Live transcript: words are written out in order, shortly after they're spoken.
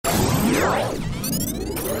Hey,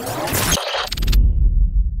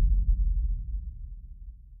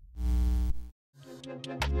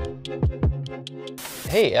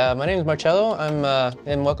 my name is Marcello.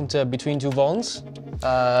 And welcome to Between Two Vulns.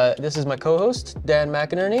 This is my co-host, Dan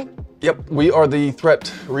McInerney. Yep, we are the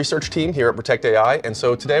threat research team here at Protect AI, and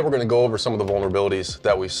so today we're going to go over some of the vulnerabilities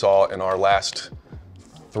that we saw in our last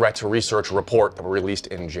threat research report that we released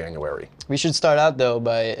in January. We should start out though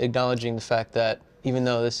by acknowledging the fact that even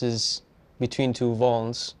though this is Between Two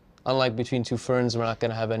Vulns, unlike Between Two Ferns, we're not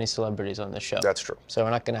going to have any celebrities on this show. That's true. So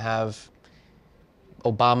we're not going to have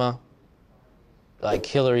Obama, like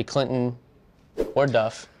Hillary Clinton, or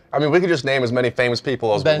Duff. I mean, we could just name as many famous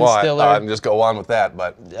people as Ben we want Stiller. And just go on with that,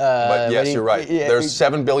 but yes, you're right. Yeah, There's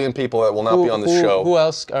 7 billion people that will not be on this show. Who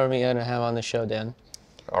else are we going to have on the show, Dan?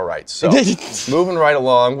 All right, so moving right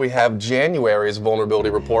along, we have January's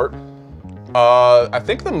vulnerability report. I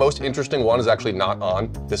think the most interesting one is actually not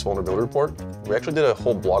on this vulnerability report. We actually did a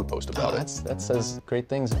whole blog post about it. That says great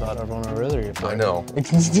things about our vulnerability report. I know.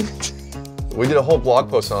 We did a whole blog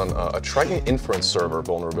post on a Triton Inference server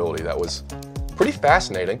vulnerability that was pretty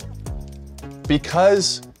fascinating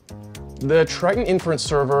because the Triton Inference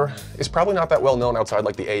server is probably not that well known outside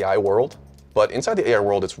like the AI world, but inside the AI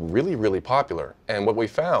world it's really, really popular. And what we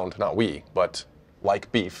found, not we, but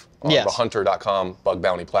Like Beef on the huntr.com bug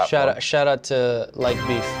bounty platform. Shout out to Like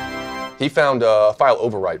Beef. He found a file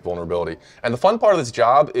overwrite vulnerability. And the fun part of this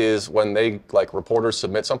job is when they, like, reporters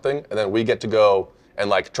submit something and then we get to go and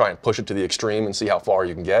like try and push it to the extreme and see how far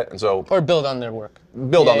you can get. And so or build on their work.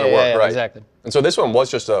 Build on their work, right. Exactly. And so this one was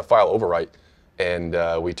just a file overwrite,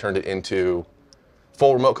 and we turned it into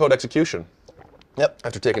full remote code execution. Yep.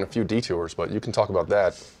 After taking a few detours, but you can talk about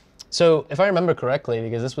that. So if I remember correctly,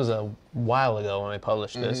 because this was a while ago when I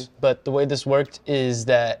published this, but the way this worked is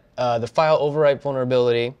that the file overwrite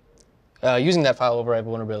vulnerability, using that file overwrite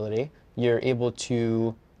vulnerability, you're able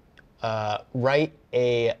to write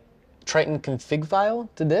a Triton config file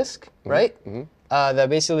to disk, right? That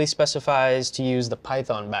basically specifies to use the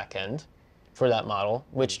Python backend for that model,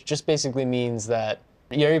 which just basically means that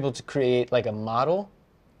you're able to create like a model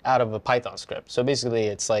out of a Python script. So basically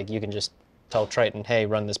it's like you can just tell Triton, hey,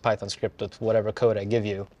 run this Python script with whatever code I give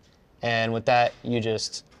you. And with that, you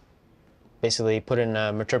just basically put in a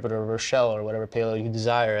interpreter or a shell or whatever payload you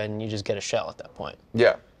desire, and you just get a shell at that point.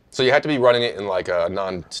 Yeah. So you have to be running it in like a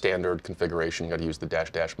non-standard configuration. You got to use the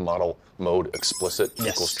 -- model mode explicit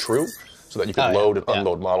equals true, so that you can load and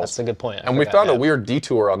unload models. That's a good point. And we found a weird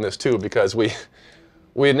detour on this too, because we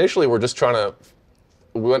initially were just trying to,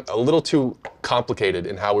 we went a little too complicated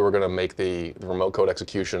in how we were going to make the remote code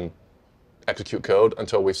execute code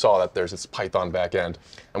until we saw that there's this Python backend,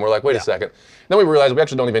 and we're like, wait a second. And then we realized we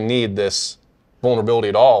actually don't even need this vulnerability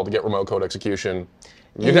at all to get remote code execution.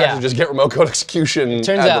 You can actually just get remote code execution out of the box.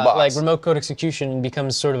 Turns out, like, remote code execution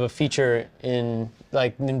becomes sort of a feature in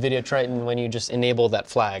like NVIDIA Triton when you just enable that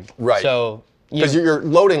flag. Right. So because you're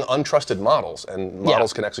loading untrusted models, and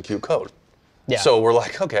models can execute code. Yeah. So we're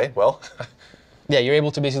like, okay, well. Yeah, you're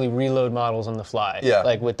able to basically reload models on the fly. Yeah.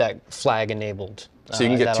 Like with that flag enabled. So you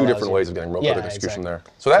can get 2 different ways of getting remote code execution there.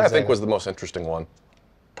 So that I think was the most interesting one.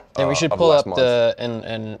 And we should pull up the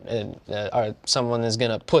someone is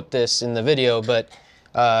gonna put this in the video, but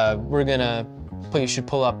you should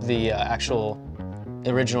pull up the actual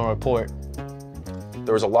original report.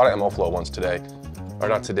 There was a lot of MLFlow ones today, or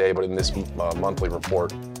not today, but in this monthly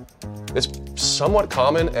report. It's somewhat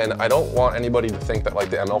common, and I don't want anybody to think that like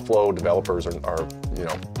the MLFlow developers are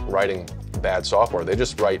writing bad software. They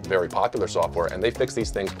just write very popular software, and they fix these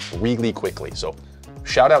things really quickly. So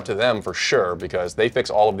shout out to them for sure, because they fix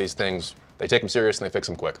all of these things. They take them serious and they fix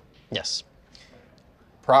them quick. Yes.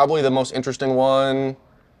 Probably the most interesting one,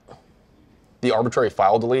 the arbitrary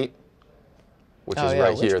file delete, which is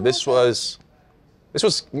right here. This was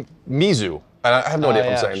Mizu. And I have no idea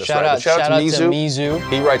if I'm saying this right. But shout out to Mizu.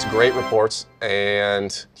 He writes great reports,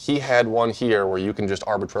 and he had one here where you can just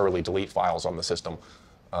arbitrarily delete files on the system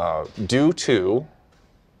due to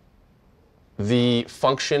the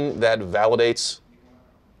function that validates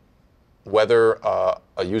whether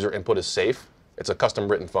a user input is safe. It's a custom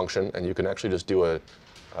written function, and you can actually just do a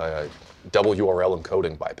double URL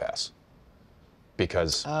encoding bypass.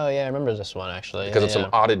 Because I remember this one actually. Because of some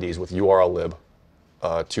oddities with URL lib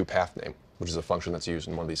to path name, which is a function that's used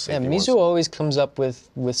in one of these safety ones. Mizu always comes up with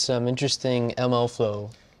some interesting MLFlow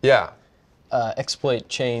exploit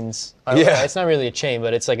chains. It's not really a chain,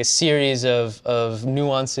 but it's like a series of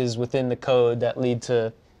nuances within the code that lead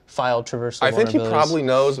to file traversal I think he vulnerabilities. probably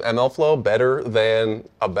knows MLFlow better than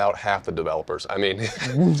about half the developers. I mean,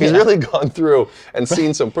 he's really gone through and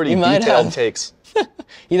seen some pretty detailed takes.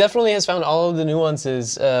 He definitely has found all of the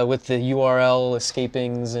nuances with the URL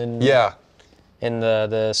escapings and and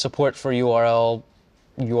the support for URLs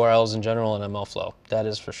in general in MLFlow. That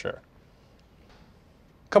is for sure.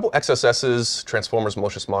 A couple XSSs, transformers,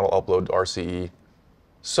 malicious model upload to RCE.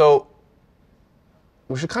 So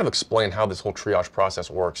we should kind of explain how this whole triage process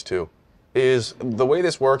works too. The way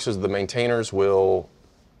this works is the maintainers will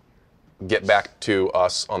get back to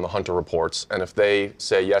us on the huntr reports, and if they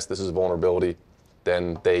say, yes, this is a vulnerability,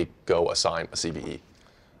 then they go assign a CVE.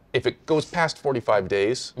 If it goes past 45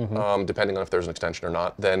 days, depending on if there's an extension or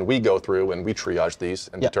not, then we go through and we triage these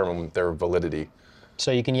and determine their validity.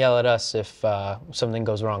 So you can yell at us if something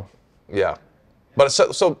goes wrong. Yeah. But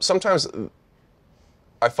so sometimes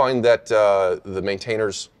I find that the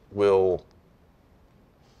maintainers will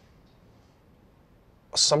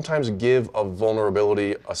sometimes give a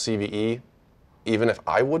vulnerability a CVE, even if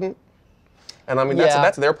I wouldn't. And I mean,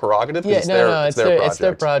 that's their prerogative. Yeah, it's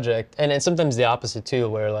their project. And it's sometimes the opposite too,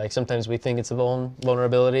 where like sometimes we think it's a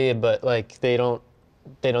vulnerability, but like they don't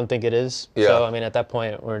think it is. Yeah. So I mean, at that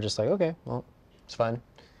point, we're just like, okay, well, it's fine.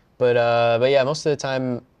 But yeah, most of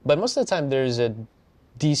the time there's a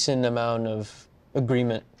decent amount of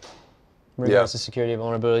agreement in regards to security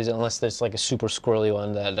vulnerabilities, unless there's like a super squirrely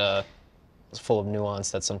one that is full of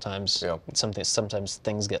nuance that sometimes sometimes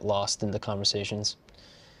things get lost in the conversations.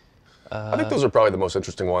 I think those are probably the most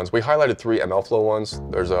interesting ones. We highlighted 3 MLFlow ones.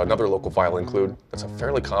 There's another local file include. That's a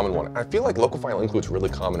fairly common one. I feel like local file include is really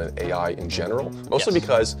common in AI in general, mostly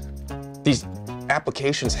because these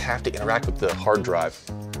applications have to interact with the hard drive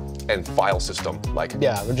and file system. Like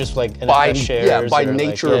we're just like by shares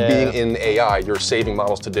nature of being in AI, you're saving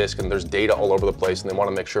models to disk, and there's data all over the place, and they want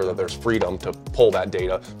to make sure that there's freedom to pull that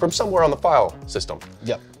data from somewhere on the file system.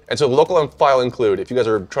 Yep. And so local file include, if you guys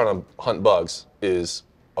are trying to hunt bugs, is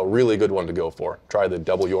a really good one to go for. Try the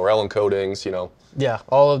double URL encodings, you know. Yeah,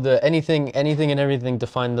 all of the anything and everything to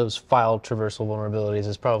find those file traversal vulnerabilities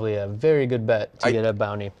is probably a very good bet to get a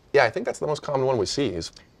bounty. Yeah, I think that's the most common one we see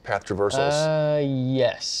is path traversals.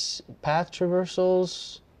 Yes, path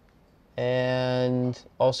traversals, and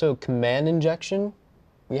also command injection.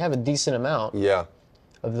 We have a decent amount of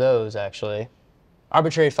those actually.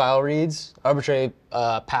 Arbitrary file reads, arbitrary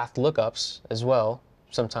path lookups as well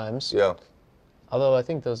sometimes. Yeah. Although I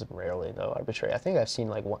think those are rarely though arbitrary. I think I've seen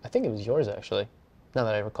like one. I think it was yours actually. Now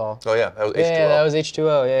that I recall. Oh yeah, that was H2O. Yeah, that was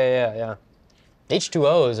H2O. Yeah.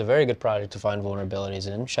 H2O is a very good project to find vulnerabilities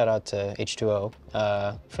in. Shout out to H2O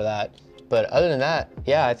for that. But other than that,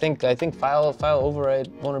 yeah, I think file override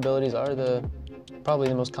vulnerabilities are probably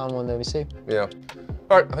the most common one that we see. Yeah.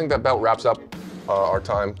 All right, I think that about wraps up our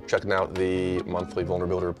time checking out the monthly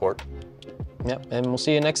vulnerability report. Yep, and we'll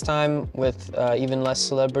see you next time with even less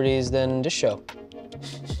celebrities than this show.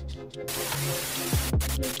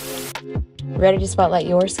 Ready to spotlight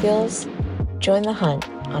your skills? Join the hunt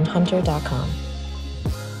on huntr.com.